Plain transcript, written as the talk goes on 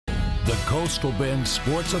Coastal Bend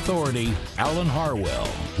Sports Authority, Alan Harwell,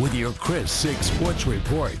 with your Chris 6 Sports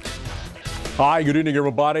Report. Hi, good evening,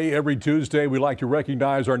 everybody. Every Tuesday, we like to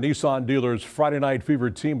recognize our Nissan dealers' Friday Night Fever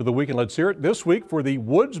team of the week. And let's hear it this week for the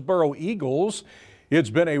Woodsboro Eagles. It's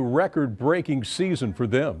been a record-breaking season for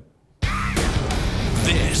them.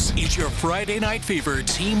 This is your Friday Night Fever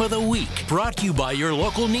Team of the Week, brought to you by your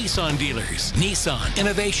local Nissan dealers. Nissan,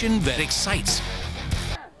 innovation that excites.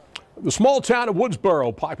 The small town of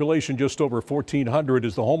Woodsboro, population just over 1,400,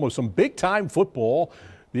 is the home of some big-time football.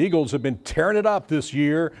 The Eagles have been tearing it up this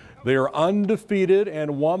year. They are undefeated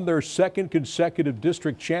and won their second consecutive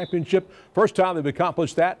district championship. First time they've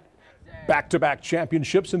accomplished that. Back-to-back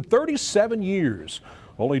championships in 37 years.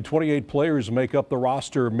 Only 28 players make up the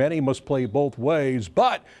roster. Many must play both ways,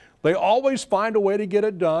 but they always find a way to get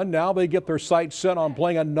it done. Now they get their sights set on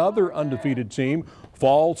playing another undefeated team,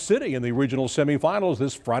 Fall City, in the regional semifinals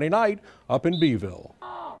this Friday night up in Beeville.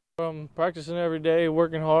 Practicing every day,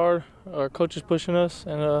 working hard. Our coach is pushing us,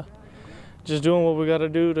 and just doing what we got to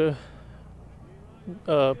do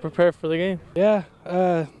to prepare for the game. Yeah,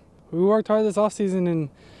 we worked hard this offseason, and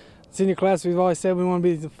senior class, we've always said we want to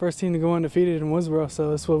be the first team to go undefeated in Woodsboro, so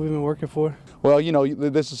that's what we've been working for. Well, you know,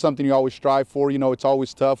 this is something you always strive for. You know, it's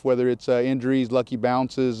always tough, whether it's injuries, lucky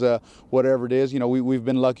bounces, whatever it is. You know, we've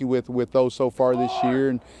been lucky with those so far this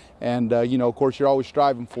year, and you know, of course, you're always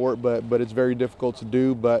striving for it, but it's very difficult to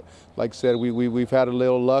do. But like I said, we've had a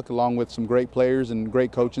little luck along with some great players and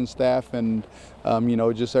great coaching staff, and you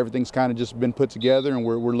know, just everything's kind of just been put together, and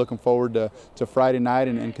we're looking forward to Friday night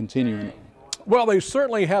and continuing it. Well, they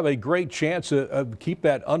certainly have a great chance to keep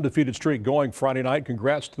that undefeated streak going Friday night.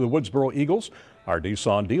 Congrats to the Woodsboro Eagles, our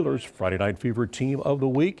Nissan dealers' Friday Night Fever team of the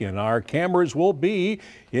week. And our cameras will be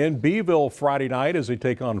in Beeville Friday night as they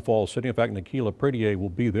take on Fall City. In fact, Nikila Pretier will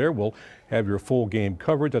be there. We'll have your full game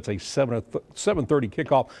coverage. That's a 7:30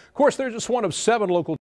 kickoff. Of course, they're just one of 7 local